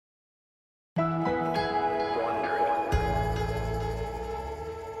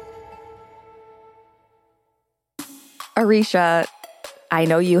Arisha, I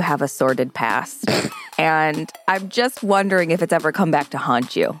know you have a sordid past, and I'm just wondering if it's ever come back to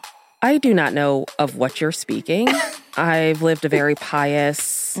haunt you. I do not know of what you're speaking. I've lived a very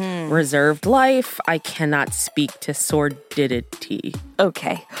pious, reserved life. I cannot speak to sordidity.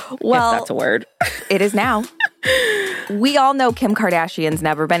 Okay. Well, if that's a word. It is now. We all know Kim Kardashian's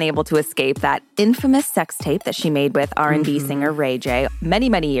never been able to escape that infamous sex tape that she made with R&B singer Ray J many,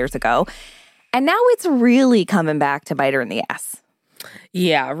 many years ago. And now it's really coming back to bite her in the ass.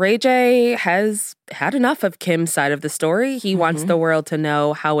 Yeah, Ray J has had enough of Kim's side of the story. He wants the world to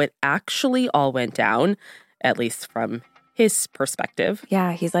know how it actually all went down, at least from his perspective.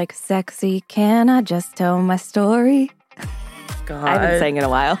 Yeah, he's like, sexy, can I just tell my story? God. I haven't sang in a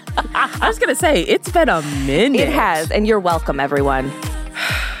while. I was going to say, it's been a minute. It has, and you're welcome, everyone.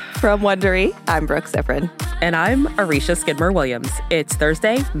 From Wondery, I'm Brooke Sifrin. And I'm Arisha Skidmore-Williams. It's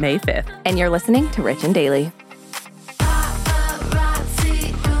Thursday, May 5th. And you're listening to Rich and Daily.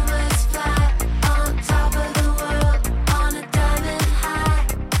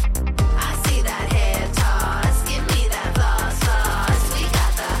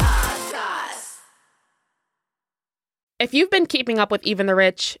 If you've been keeping up with Even the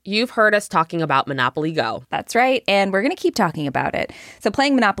Rich, you've heard us talking about Monopoly Go. That's right, and we're going to keep talking about it. So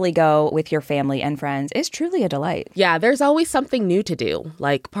playing Monopoly Go with your family and friends is truly a delight. Yeah, there's always something new to do,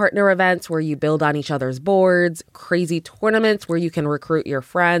 like partner events where you build on each other's boards, crazy tournaments where you can recruit your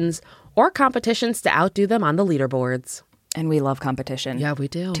friends, or competitions to outdo them on the leaderboards. And we love competition. Yeah, we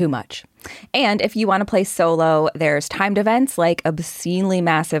do. Too much. And if you want to play solo, there's timed events like obscenely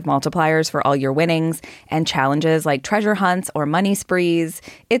massive multipliers for all your winnings and challenges like treasure hunts or money sprees.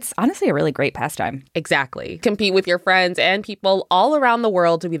 It's honestly a really great pastime. Exactly. Compete with your friends and people all around the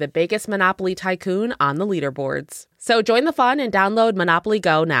world to be the biggest Monopoly tycoon on the leaderboards. So join the fun and download Monopoly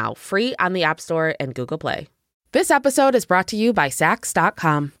Go now, free on the App Store and Google Play. This episode is brought to you by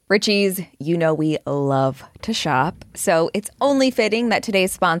Saks.com. Richies, you know we love to shop, so it's only fitting that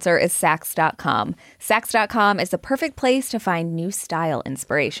today's sponsor is Saks.com. Saks.com is the perfect place to find new style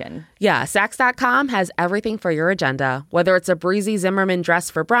inspiration. Yeah, Saks.com has everything for your agenda, whether it's a breezy Zimmermann dress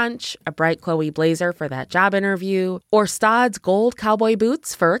for brunch, a bright Chloe blazer for that job interview, or Staud's gold cowboy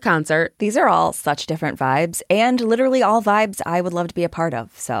boots for a concert. These are all such different vibes, and literally all vibes I would love to be a part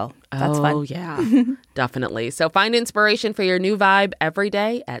of, so that's fun. Oh, yeah, definitely. So find inspiration for your new vibe every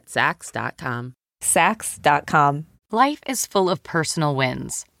day at Saks.com. Saks.com. Life is full of personal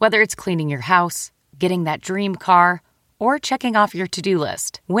wins, whether it's cleaning your house, getting that dream car, or checking off your to-do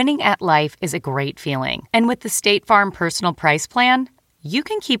list. Winning at life is a great feeling. And with the State Farm Personal Price Plan, you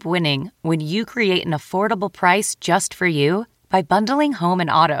can keep winning when you create an affordable price just for you by bundling home and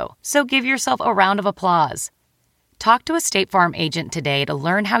auto. So give yourself a round of applause. Talk to a State Farm agent today to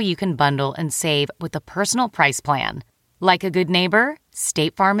learn how you can bundle and save with the Personal Price Plan. Like a good neighbor,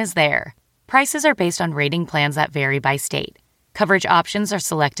 State Farm is there. Prices are based on rating plans that vary by state. Coverage options are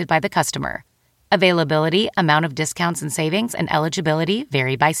selected by the customer. Availability, amount of discounts and savings, and eligibility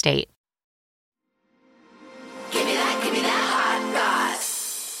vary by state. Give me that hot goss.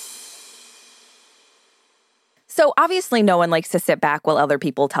 So obviously no one likes to sit back while other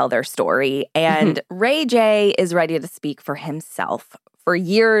people tell their story, and Ray J is ready to speak for himself. For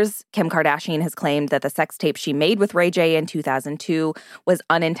years, Kim Kardashian has claimed that the sex tape she made with Ray J in 2002 was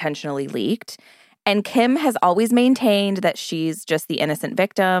unintentionally leaked. And Kim has always maintained that she's just the innocent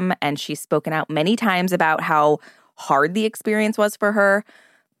victim, and she's spoken out many times about how hard the experience was for her.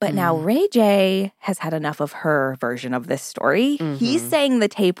 But now Ray J has had enough of her version of this story. He's saying the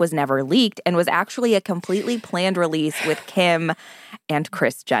tape was never leaked and was actually a completely planned release with Kim and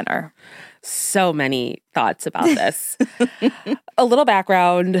Kris Jenner. So many thoughts about this. A little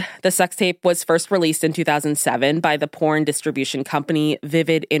background. The sex tape was first released in 2007 by the porn distribution company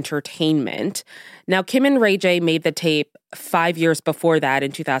Vivid Entertainment. Now, Kim and Ray J made the tape 5 years before that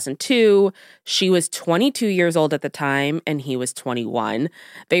in 2002. She was 22 years old at the time, and he was 21.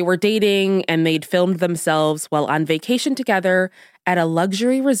 They were dating, and they'd filmed themselves while on vacation together at a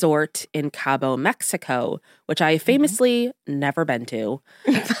luxury resort in Cabo, Mexico, which I famously never been to.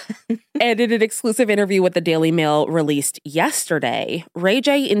 And in an exclusive interview with the Daily Mail released yesterday, Ray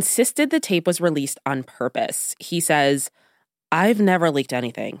J insisted the tape was released on purpose. He says, "I've never leaked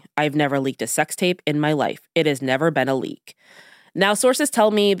anything. I've never leaked a sex tape in my life. It has never been a leak." Now, sources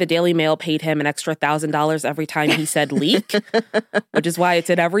tell me the Daily Mail paid him an extra $1,000 every time he said leak, which is why it's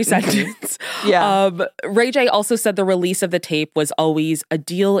in every sentence. Ray J also said the release of the tape was always a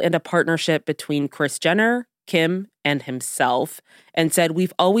deal and a partnership between Kris Jenner, Kim, and himself, and said,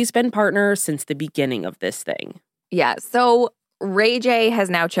 "We've always been partners since the beginning of this thing." Yeah, so Ray J has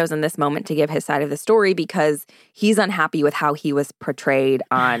now chosen this moment to give his side of the story because he's unhappy with how he was portrayed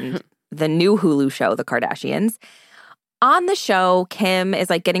on the new Hulu show, The Kardashians. On the show, Kim is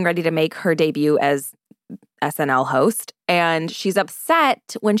like getting ready to make her debut as SNL host, and she's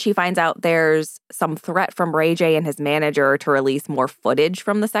upset when she finds out there's some threat from Ray J and his manager to release more footage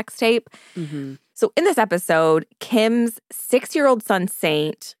from the sex tape. Mm-hmm. So in this episode, Kim's 6-year-old son,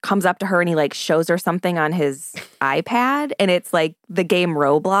 Saint, comes up to her and he like shows her something on his iPad. And it's like the game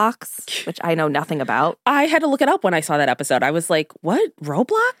Roblox, which I know nothing about. I had to look it up when I saw that episode. I was like, what?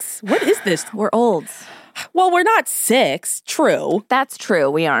 Roblox? What is this? We're old. Well, we're not 6. True. That's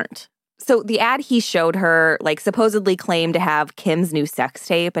true. We aren't. So the ad he showed her, like, supposedly claimed to have Kim's new sex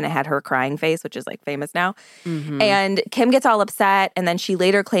tape, and it had her crying face, which is, like, famous now. Mm-hmm. And Kim gets all upset, and then she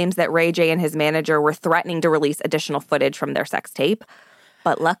later claims that Ray J and his manager were threatening to release additional footage from their sex tape.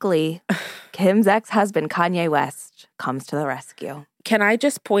 But luckily, Kim's ex-husband, Kanye West, comes to the rescue. Can I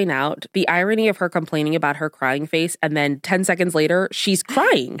just point out the irony of her complaining about her crying face, and then 10 seconds later, she's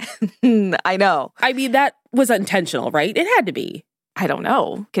crying? I know. I mean, that was intentional, right? It had to be. I don't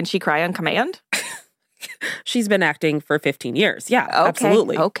know. Can she cry on command? She's been acting for 15 years. Yeah, okay.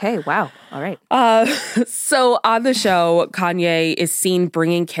 Absolutely. Okay, wow. All right. So on the show, Kanye is seen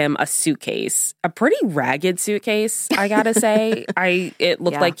bringing Kim a suitcase, a pretty ragged suitcase, I gotta say. It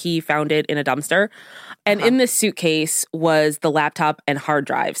looked like he found it in a dumpster. And in this suitcase was the laptop and hard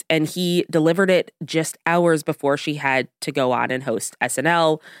drives. And he delivered it just hours before she had to go on and host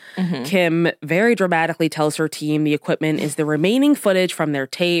SNL. Mm-hmm. Kim very dramatically tells her team the equipment is the remaining footage from their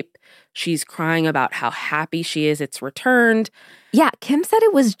tape. She's crying about how happy she is it's returned. Yeah, Kim said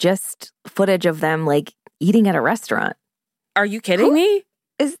it was just footage of them, like, eating at a restaurant. Are you kidding me?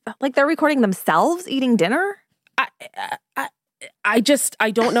 Is, like, they're recording themselves eating dinner? I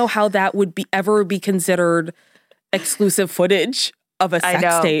don't know how that would ever be considered exclusive footage of a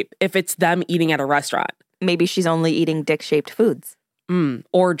sex tape if it's them eating at a restaurant. Maybe she's only eating dick-shaped foods.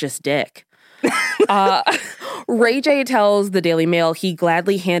 Or just dick. Ray J tells the Daily Mail he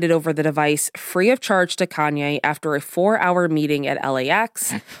gladly handed over the device free of charge to Kanye after a 4-hour meeting at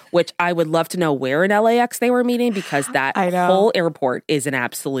LAX, which I would love to know where in LAX they were meeting because that whole airport is an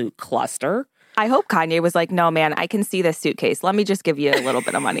absolute cluster. I hope Kanye was like, no, man, I can see this suitcase. Let me just give you a little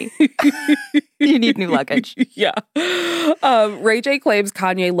bit of money. You need new luggage. Yeah. Ray J claims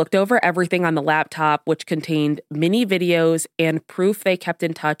Kanye looked over everything on the laptop, which contained mini videos and proof they kept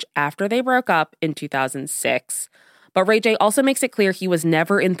in touch after they broke up in 2006. But Ray J also makes it clear he was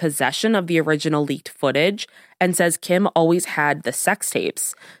never in possession of the original leaked footage and says Kim always had the sex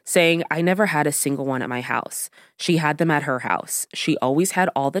tapes, saying, I never had a single one at my house. She had them at her house. She always had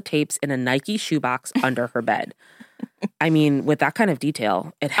all the tapes in a Nike shoebox under her bed. I mean, with that kind of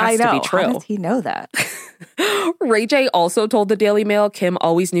detail, it has to be true. How does he know that? Ray J also told the Daily Mail Kim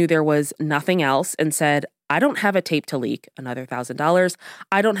always knew there was nothing else and said, I don't have a tape to leak, another $1,000.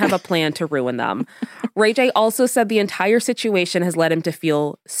 I don't have a plan to ruin them. Ray J also said the entire situation has led him to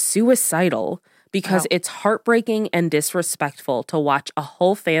feel suicidal because it's heartbreaking and disrespectful to watch a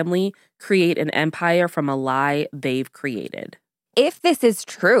whole family create an empire from a lie they've created. If this is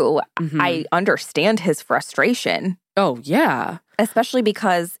true, I understand his frustration. Oh, yeah. Especially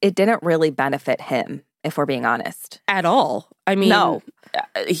because it didn't really benefit him, if we're being honest. At all. I mean, no.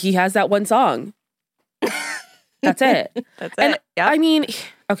 He has that one song. That's it. That's and it. Yep. I mean,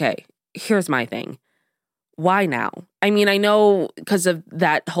 okay, here's my thing. Why now? I mean, I know because of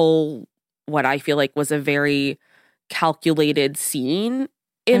that whole, what I feel like was a very calculated scene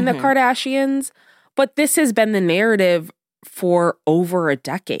in the Kardashians, but this has been the narrative for over a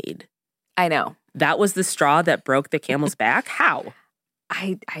decade. I know. That was the straw that broke the camel's back? How?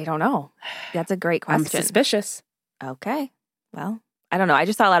 I don't know. That's a great question. I'm suspicious. Okay. Well, I don't know. I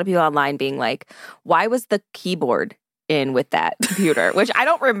just saw a lot of people online being like, why was the keyboard in with that computer? Which I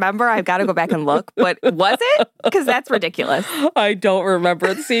don't remember. I've got to go back and look. But was it? Because that's ridiculous. I don't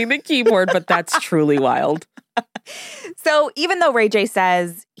remember seeing the keyboard, but that's truly wild. So even though Ray J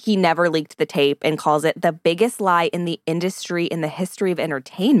says he never leaked the tape and calls it the biggest lie in the industry in the history of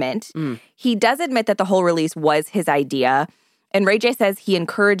entertainment, he does admit that the whole release was his idea. And Ray J says he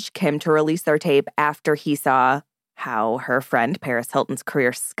encouraged Kim to release their tape after he saw how her friend Paris Hilton's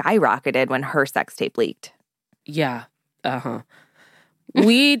career skyrocketed when her sex tape leaked. Yeah.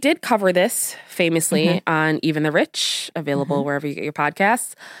 We did cover this famously on Even the Rich, available wherever you get your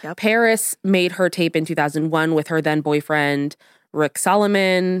podcasts. Yep. Paris made her tape in 2001 with her then boyfriend, Rick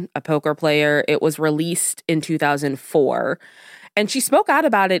Solomon, a poker player. It was released in 2004. And she spoke out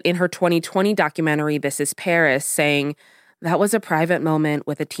about it in her 2020 documentary, This Is Paris, saying, that was a private moment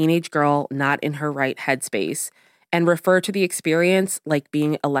with a teenage girl not in her right headspace. and referred to the experience like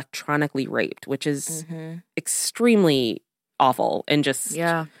being electronically raped, which is extremely awful. And just,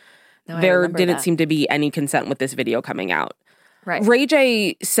 No, there didn't seem to be any consent with this video coming out. Right. Ray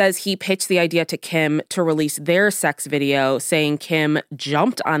J says he pitched the idea to Kim to release their sex video, saying Kim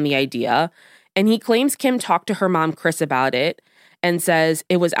jumped on the idea. And he claims Kim talked to her mom, Kris, about it and says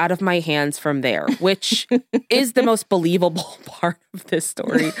it was out of my hands from there, which is the most believable part of this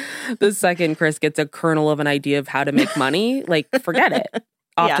story. The second Kris gets a kernel of an idea of how to make money, like, forget it.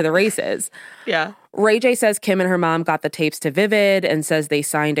 Off to the races. Yeah. Ray J says Kim and her mom got the tapes to Vivid and says they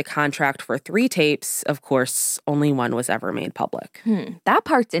signed a contract for 3 tapes. Of course, only one was ever made public. That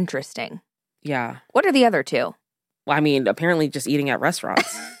part's interesting. Yeah. What are the other 2? Well, I mean, apparently just eating at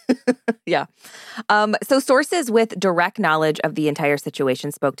restaurants. Yeah. So sources with direct knowledge of the entire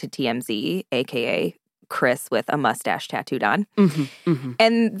situation spoke to TMZ, a.k.a. Kris with a mustache tattooed on.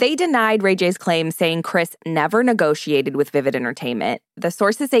 And they denied Ray J's claim, saying Kris never negotiated with Vivid Entertainment. The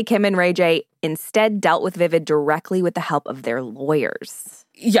sources say Kim and Ray J instead dealt with Vivid directly with the help of their lawyers.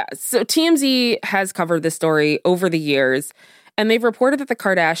 Yeah, so TMZ has covered this story over the years, and they've reported that the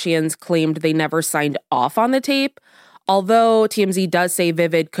Kardashians claimed they never signed off on the tape, although TMZ does say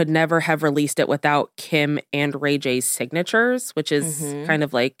Vivid could never have released it without Kim and Ray J's signatures, which is kind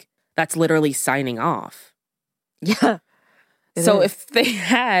of like, that's literally signing off. Yeah. So if they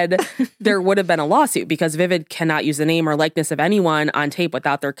had, there would have been a lawsuit because Vivid cannot use the name or likeness of anyone on tape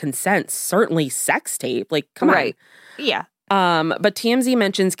without their consent. Certainly sex tape. Like, come on. Yeah. But TMZ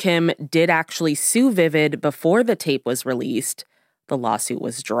mentions Kim did actually sue Vivid before the tape was released. The lawsuit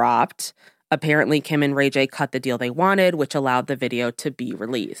was dropped. Apparently, Kim and Ray J cut the deal they wanted, which allowed the video to be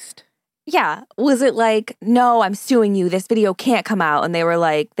released. Yeah. Was it like, no, I'm suing you. This video can't come out. And they were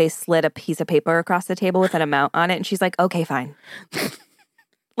like, they slid a piece of paper across the table with an amount on it. And she's like, okay, fine.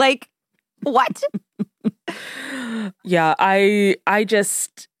 Like, what? Yeah, I'm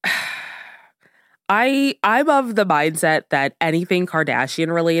of the mindset that anything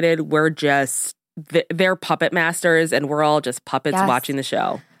Kardashian related, we're just, they're puppet masters and we're all just puppets watching the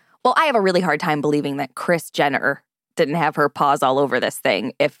show. Well, I have a really hard time believing that Kris Jenner didn't have her paws all over this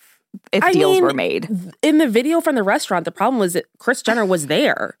thing if deals were made. In the video from the restaurant, the problem was that Kris Jenner was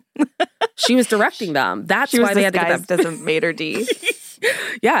there. She was directing them. That's why they had to get that. As a maitre d'.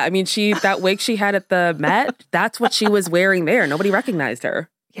 Yeah, I mean, that wig she had at the Met, that's what she was wearing there. Nobody recognized her.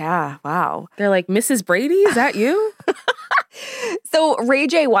 Yeah, wow. They're like, Mrs. Brady, is that you? So Ray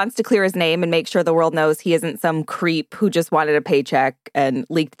J wants to clear his name and make sure the world knows he isn't some creep who just wanted a paycheck and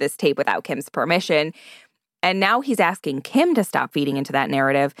leaked this tape without Kim's permission. And now he's asking Kim to stop feeding into that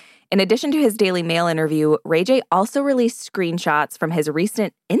narrative. In addition to his Daily Mail interview, Ray J also released screenshots from his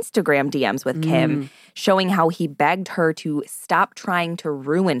recent Instagram DMs with Kim, showing how he begged her to stop trying to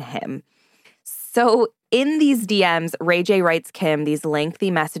ruin him. So in these DMs, Ray J writes Kim these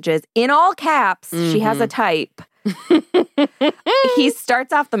lengthy messages in all caps. She has a type. He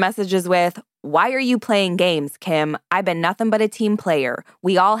starts off the messages with, "Why are you playing games, Kim? I've been nothing but a team player.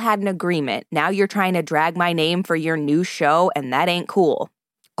 We all had an agreement. Now you're trying to drag my name for your new show, and that ain't cool."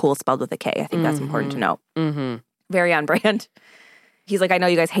 Cool spelled with a K. I think that's important to note. Very on brand. He's like, "I know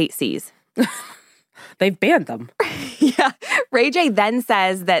you guys hate C's." They've banned them. Yeah. Ray J then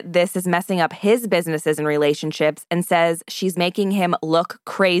says that this is messing up his businesses and relationships and says she's making him look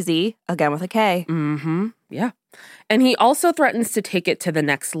crazy, again with a K. Yeah. And he also threatens to take it to the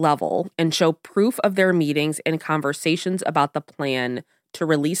next level and show proof of their meetings and conversations about the plan to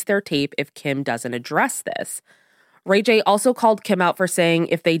release their tape if Kim doesn't address this. Ray J also called Kim out for saying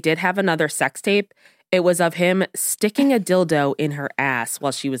if they did have another sex tape, it was of him sticking a dildo in her ass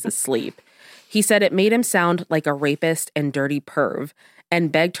while she was asleep. He said it made him sound like a rapist and dirty perv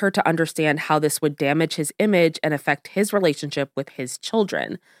and begged her to understand how this would damage his image and affect his relationship with his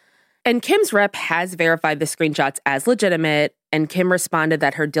children. And Kim's rep has verified the screenshots as legitimate, and Kim responded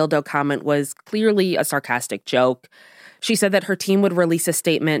that her dildo comment was clearly a sarcastic joke. She said that her team would release a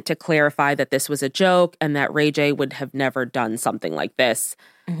statement to clarify that this was a joke and that Ray J would have never done something like this.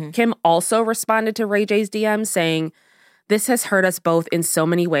 Kim also responded to Ray J's DM saying, "This has hurt us both in so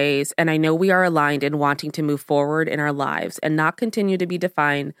many ways, and I know we are aligned in wanting to move forward in our lives and not continue to be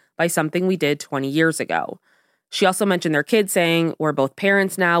defined by something we did 20 years ago." She also mentioned their kids, saying, "We're both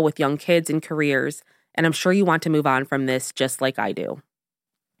parents now with young kids and careers, and I'm sure you want to move on from this just like I do."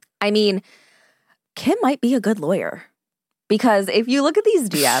 I mean, Kim might be a good lawyer. Because if you look at these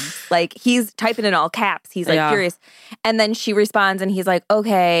DMs, like he's typing in all caps, he's like furious. And then she responds and he's like,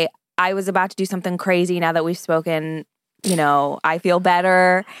 "Okay, I was about to do something crazy now that we've spoken, you know, I feel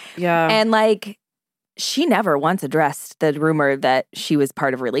better." Yeah. And like, she never once addressed the rumor that she was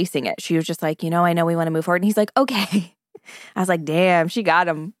part of releasing it. She was just like, I know we want to move forward. And he's like, okay. I was like, damn, she got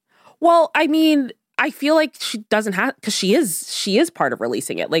him. Well, I mean, I feel like she doesn't have, because she is part of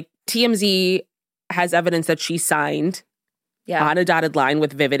releasing it. Like TMZ has evidence that she signed on a dotted line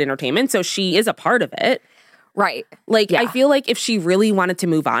with Vivid Entertainment. So she is a part of it. Right. Like, I feel like if she really wanted to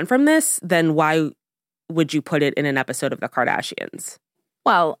move on from this, then why would you put it in an episode of The Kardashians?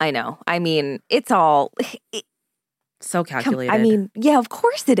 Well, I know. I mean, it's all... So calculated. I mean, yeah, of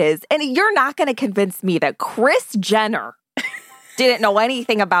course it is. And you're not going to convince me that Kris Jenner didn't know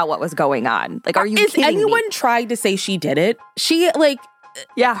anything about what was going on. Like, are you kidding me? Is anyone tried to say she did it? She, like...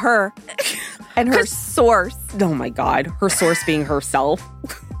 Yeah, her. And her source. Oh my God. Her source being herself.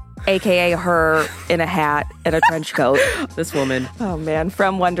 AKA her in a hat and a trench coat. This woman. Oh, man.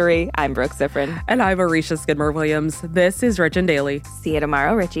 From Wondery, I'm Brooke Siffrin. And I'm Arisha Skidmore-Williams. This is Rich and Daily. See you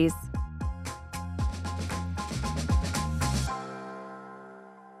tomorrow, Richies.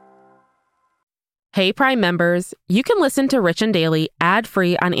 Hey, Prime members. You can listen to Rich and Daily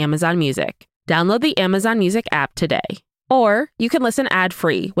ad-free on Amazon Music. Download the Amazon Music app today. Or you can listen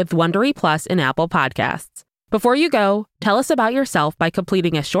ad-free with Wondery Plus in Apple Podcasts. Before you go, tell us about yourself by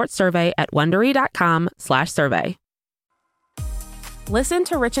completing a short survey at Wondery.com/survey. Listen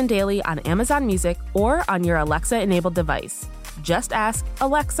to Rich and Daily on Amazon Music or on your Alexa-enabled device. Just ask,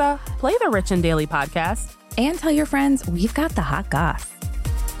 Alexa, play the Rich and Daily podcast. And tell your friends we've got the hot goss.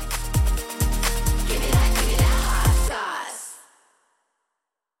 Give me that hot sauce.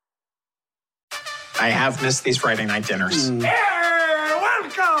 I have missed these Friday night dinners.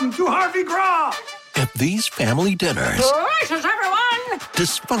 Welcome to Harvey Graw. At these family dinners, Delicious, everyone!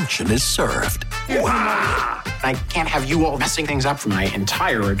 dysfunction is served. I can't have you all messing things up for my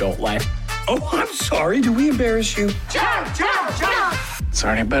entire adult life. Oh, I'm sorry. Do we embarrass you? Jump, jump, jump! It's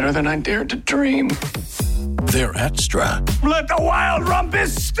already better than I dared to dream. They're extra, Let the wild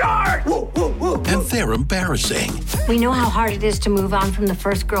rumpus start. and they're embarrassing. We know how hard it is to move on from the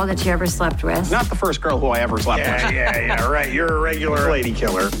first girl that you ever slept with. Not the first girl who I ever slept with. Yeah, right. You're a regular lady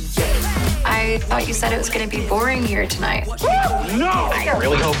killer. I thought you said it was going to be boring here tonight. No! I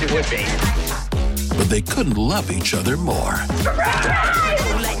really hoped it would be. But they couldn't love each other more.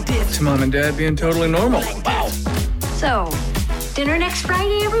 It's Mom and Dad being totally normal. Wow. So, dinner next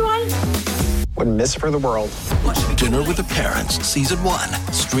Friday, everyone? Wouldn't miss it for the world. Dinner with the Parents, Season 1.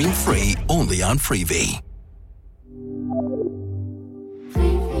 Stream free only on Freevee.